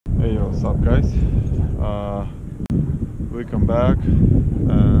What's up, guys? We come back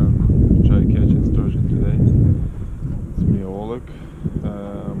and try catching sturgeon today. It's me, Oleg,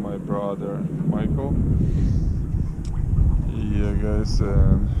 my brother Michael. Yeah, guys,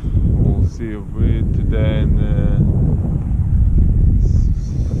 and we'll see if we today in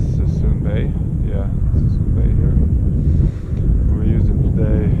Suisun Bay. Yeah, Suisun Bay here. We're using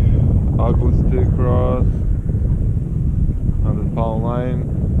today ugly stick rod, 100-pound line,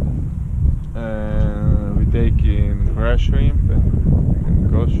 and we're taking grass shrimp and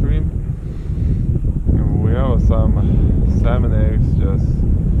ghost shrimp, and we have some salmon eggs. Just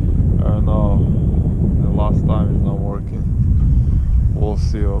I don't know, the last time it's not working. We'll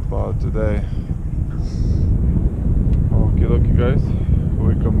see about today. Okay, guys,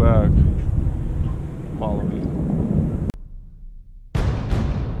 we come back, follow me.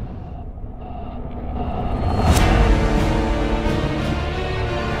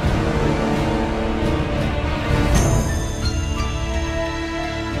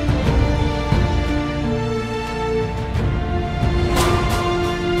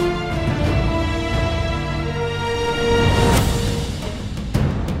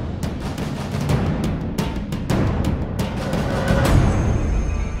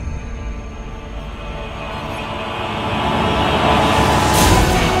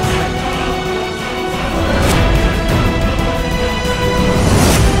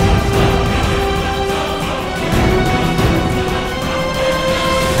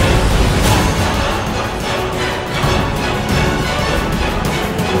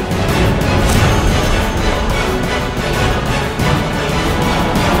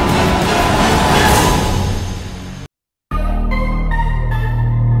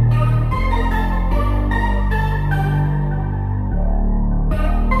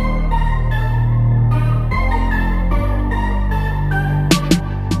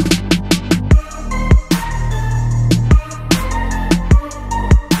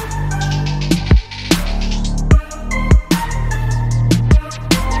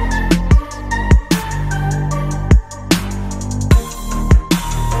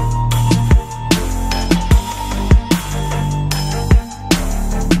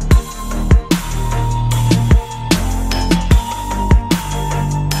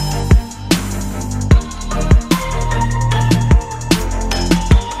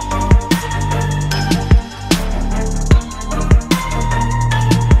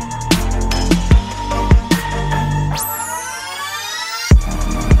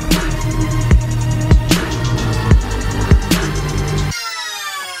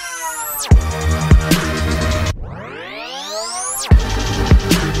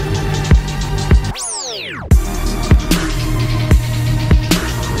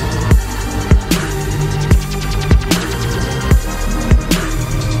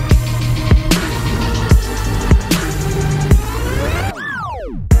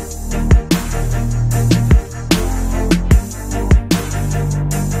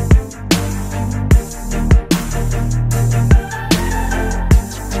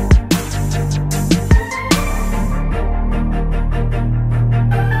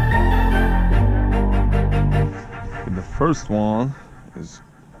 First one is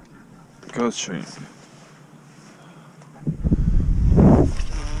ghost shrimp.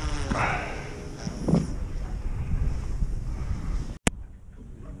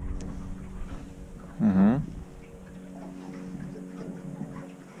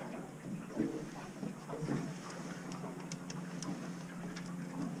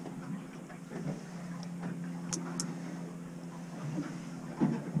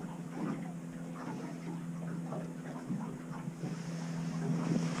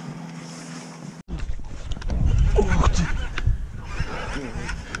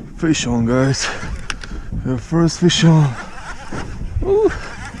 Fish on, guys. The first fish on. Ooh.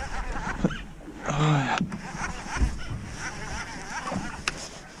 Oh, yeah.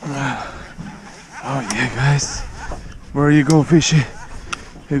 Oh yeah, guys. Where you go, fishy?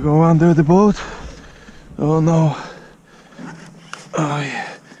 You go under the boat? Oh no. Oh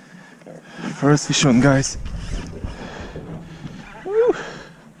yeah. First fish on, guys. Woo.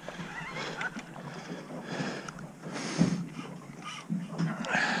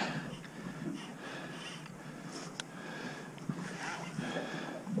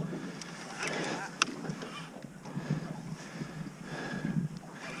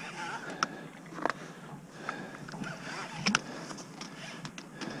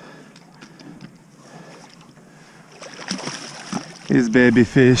 His baby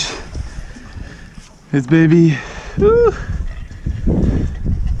fish. His baby. Woo.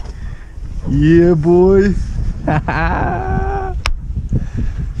 Yeah, boy.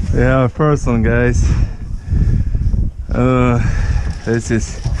 Yeah, first one, guys. This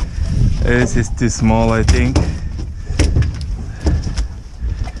is too small, I think.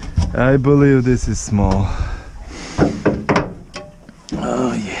 I believe this is small.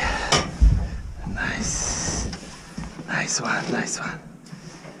 Oh yeah, nice one, nice one.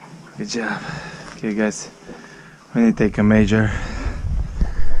 Good job. Okay, guys, we need to take a measure.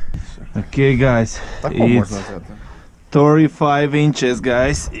 Okay, guys, it's 35 inches,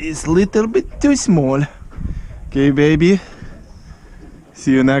 guys. It's a little bit too small. Okay, baby.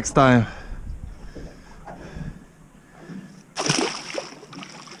 See you next time.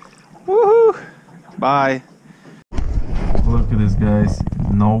 Woohoo! Bye. Look at this, guys.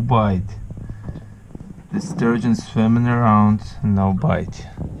 No bite. The sturgeon's swimming around, no bite.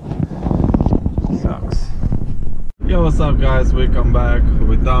 Sucks. Yo, what's up, guys? We come back.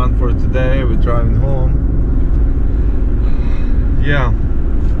 We're done for today. We're driving home. Yeah.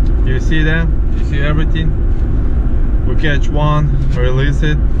 You see that? You see everything? We catch one, release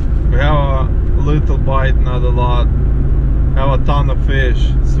it. We have a little bite, not a lot. Have a ton of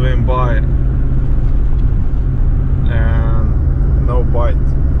fish swim by, and no bite.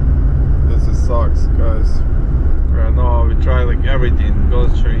 This is sucks, guys. Right now we try like everything: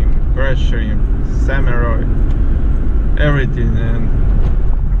 ghost shrimp, fresh shrimp, samurai, everything, and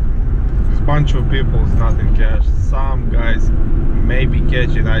a bunch of people is nothing catch. Some guys maybe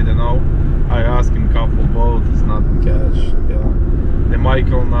catch it, I don't know. I asked him couple boats, it's nothing catch. Yeah, the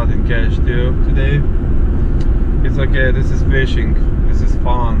Michael nothing catch too today. It's okay, this is fishing, this is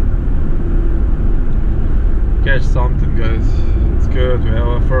fun. Catch something, guys, it's good. We have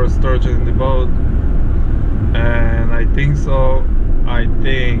our first sturgeon in the boat, and I think so. I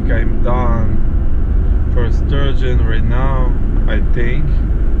think I'm done for sturgeon right now. I think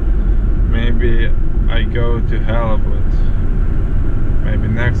maybe I go to halibut. Maybe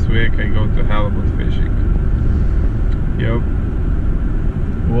next week I go to halibut fishing. Yep,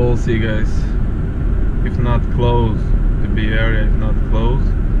 we'll see, guys. If not closed, the Bay Area is not closed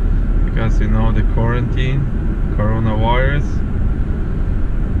because you know the quarantine, coronavirus.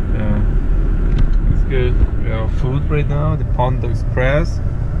 Yeah, it's good. We have food right now, the Panda Express,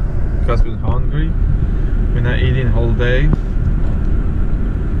 because we're hungry. We're not eating whole day.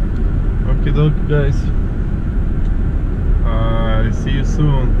 Okay, dokie, guys. See you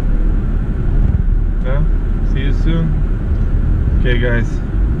soon. Yeah, see you soon. Okay, guys.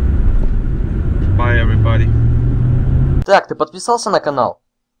 Bye, everybody. Так, ты подписался на канал?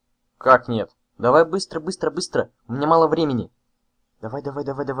 Как нет? Давай быстро, быстро, быстро. У меня мало времени. Давай, давай,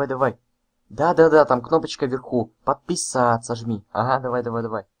 давай, давай, давай. Да, там кнопочка вверху. Подписаться жми. Ага, давай, давай,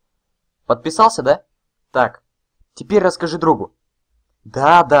 давай. Подписался, да? Так, теперь расскажи другу.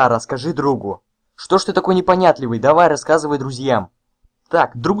 Да, расскажи другу. Что ж ты такой непонятливый? Давай, рассказывай друзьям.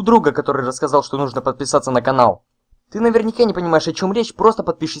 Так, друг друга, который рассказал, что нужно подписаться на канал. Ты наверняка не понимаешь, о чем речь, просто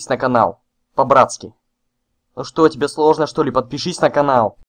подпишись на канал. По-братски. Ну что, тебе сложно, что ли? Подпишись на канал.